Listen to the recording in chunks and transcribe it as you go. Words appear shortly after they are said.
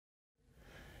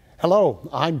Hello,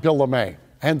 I'm Bill LeMay,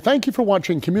 and thank you for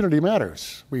watching Community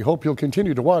Matters. We hope you'll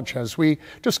continue to watch as we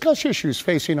discuss issues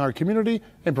facing our community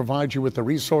and provide you with the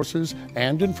resources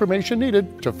and information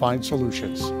needed to find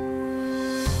solutions.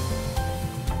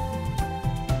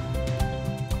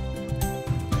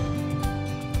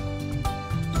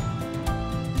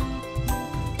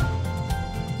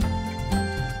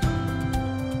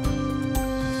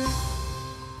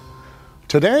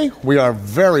 Today, we are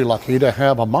very lucky to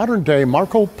have a modern-day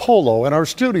Marco Polo in our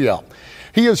studio.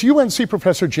 He is UNC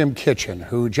Professor Jim Kitchen,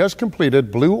 who just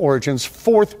completed Blue Origin's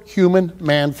 4th human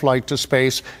manned flight to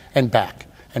space and back.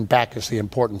 And back is the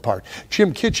important part.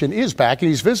 Jim Kitchen is back, and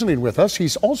he's visiting with us.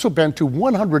 He's also been to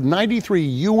 193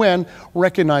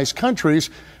 UN-recognized countries,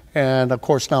 and of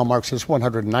course now marks his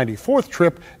 194th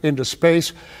trip into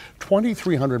space.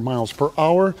 2,300 miles per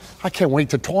hour. I can't wait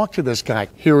to talk to this guy.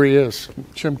 Here he is,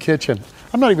 Jim Kitchen.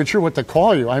 I'm not even sure what to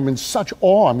call you. I'm in such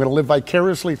awe. I'm going to live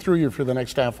vicariously through you for the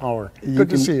next half hour. Good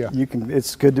to see you.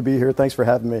 It's good to be here. Thanks for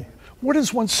having me. Where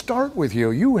does one start with you?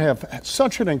 You have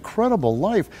such an incredible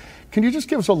life. Can you just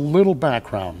give us a little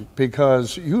background?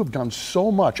 Because you have done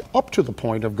so much up to the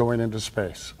point of going into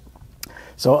space.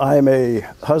 So I am a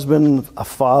husband, a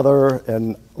father,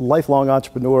 and lifelong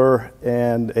entrepreneur,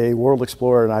 and a world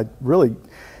explorer. And I really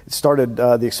started,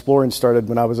 the exploring started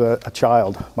when I was a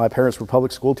child. My parents were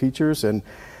public school teachers, and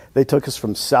they took us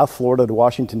from South Florida to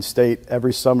Washington State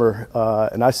every summer.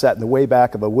 And I sat in the way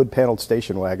back of a wood-paneled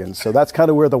station wagon. So that's kind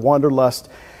of where the wanderlust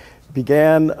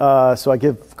began. So I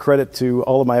give credit to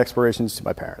all of my explorations to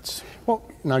my parents. Well,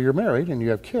 now you're married and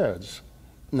you have kids.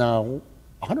 Now,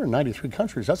 193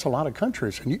 countries, that's a lot of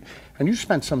countries. And you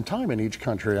spent some time in each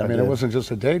country. I mean, it wasn't just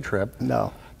a day trip.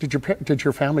 No. Did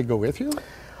your family go with you?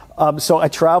 So I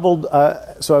traveled.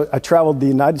 I traveled the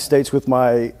United States with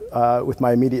my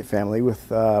immediate family,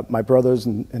 with my brothers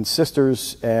and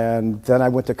sisters, and then I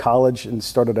went to college and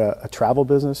started a travel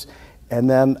business, and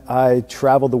then I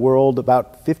traveled the world,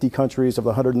 about 50 countries of the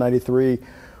 193,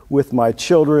 with my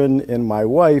children and my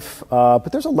wife.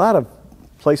 But there's a lot of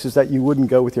places that you wouldn't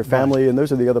go with your family, and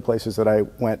those are the other places that I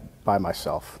went by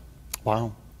myself.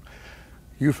 Wow,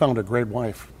 you found a great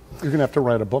wife. You're gonna have to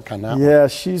write a book on that. Yeah,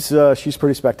 she's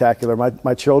pretty spectacular.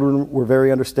 My children were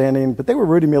very understanding, but they were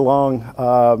rooting me along,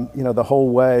 the whole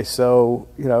way. So,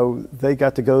 they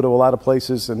got to go to a lot of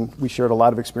places, and we shared a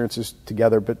lot of experiences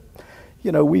together. But,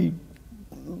 there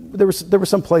were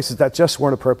some places that just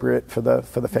weren't appropriate for the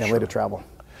family to travel.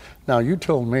 Now, you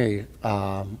told me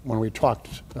when we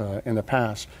talked in the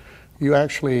past, you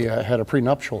actually had a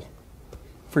prenuptial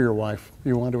for your wife.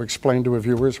 You want to explain to our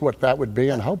viewers what that would be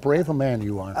and how brave a man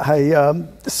you are?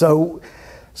 So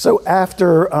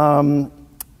after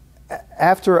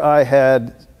I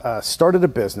had started a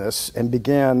business and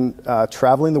began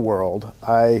traveling the world,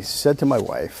 I said to my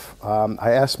wife,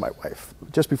 I asked my wife,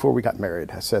 just before we got married,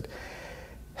 I said,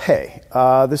 hey,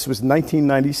 this was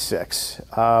 1996.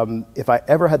 If I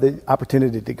ever had the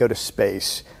opportunity to go to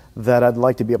space, that I'd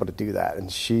like to be able to do that.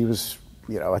 And she was,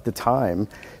 at the time,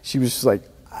 she was just like,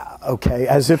 okay,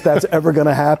 as if that's ever going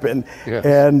to happen. Yes.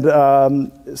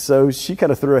 And so she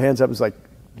kind of threw her hands up and was like,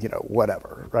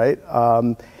 whatever, right?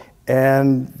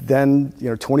 And then,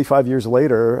 25 years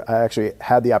later, I actually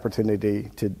had the opportunity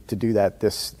to do that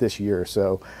this year.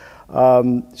 So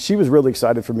she was really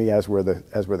excited for me, as were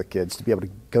the kids, to be able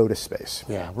to go to space.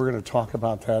 Yeah, we're going to talk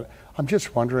about that. I'm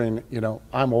just wondering,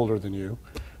 I'm older than you.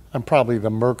 I'm probably the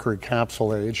Mercury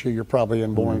capsule age. You're probably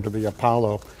born into the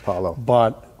Apollo.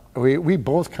 But we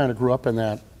both kind of grew up in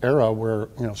that era where,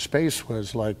 space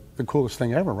was like the coolest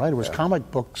thing ever, right? It was comic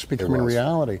books becoming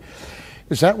reality.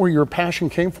 Is that where your passion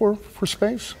came for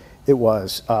space? It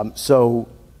was. So,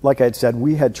 like I had said,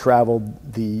 we had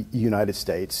traveled the United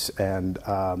States, and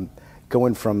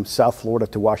going from South Florida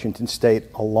to Washington State,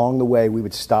 along the way we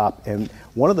would stop, and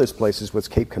one of those places was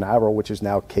Cape Canaveral, which is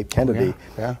now Cape Kennedy.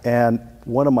 Yeah. And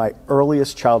one of my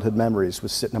earliest childhood memories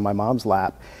was sitting in my mom's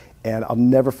lap, and I'll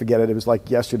never forget it. It was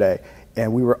like yesterday,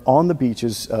 and we were on the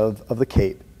beaches of the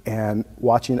Cape and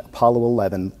watching Apollo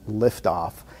 11 lift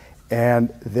off. And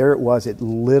there it was. It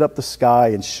lit up the sky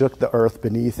and shook the earth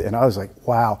beneath. And I was like,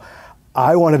 wow,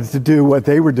 I wanted to do what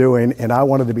they were doing, and I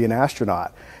wanted to be an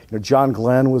astronaut. John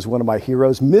Glenn was one of my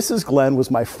heroes. Mrs. Glenn was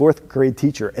my 4th grade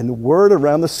teacher. And the word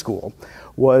around the school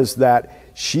was that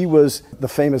she was the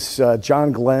famous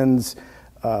John Glenn's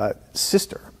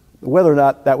sister. Whether or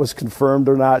not that was confirmed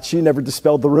or not, she never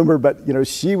dispelled the rumor, but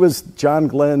she was John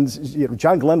Glenn's,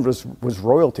 John Glenn was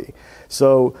royalty.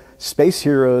 So space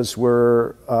heroes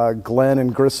were Glenn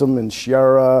and Grissom and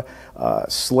Shiera,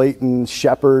 Slayton,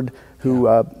 Shepard, who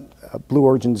Blue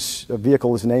Origin's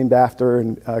vehicle is named after,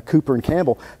 and Cooper and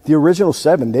Campbell. The original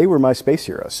 7, they were my space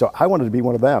heroes, so I wanted to be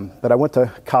one of them. But I went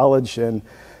to college and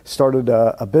started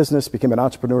a business, became an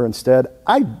entrepreneur instead.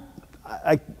 I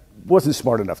wasn't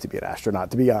smart enough to be an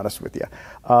astronaut, to be honest with you,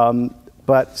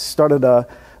 but started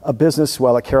a business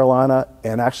while at Carolina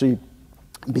and actually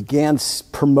began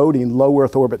promoting low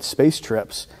Earth orbit space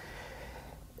trips.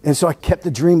 And so I kept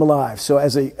the dream alive. So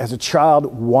as a child,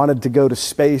 wanted to go to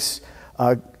space,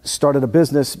 started a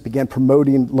business, began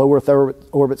promoting low Earth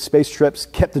orbit space trips,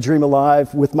 kept the dream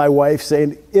alive with my wife,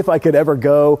 saying if I could ever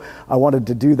go, I wanted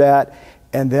to do that.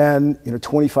 And then,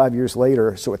 25 years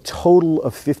later, so a total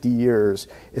of 50 years,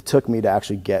 it took me to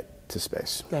actually get to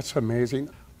space. That's amazing.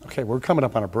 Okay, we're coming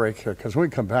up on a break here, because when we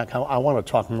come back, I want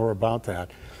to talk more about that.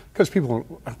 Because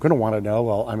people are going to want to know,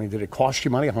 well, I mean, did it cost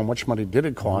you money? How much money did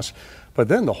it cost? But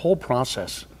then the whole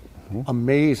process,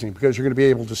 amazing, because you're going to be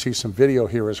able to see some video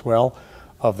here as well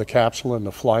of the capsule and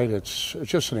the flight. It's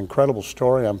just an incredible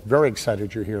story. I'm very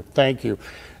excited you're here. Thank you.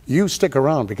 You stick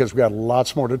around, because we got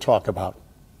lots more to talk about.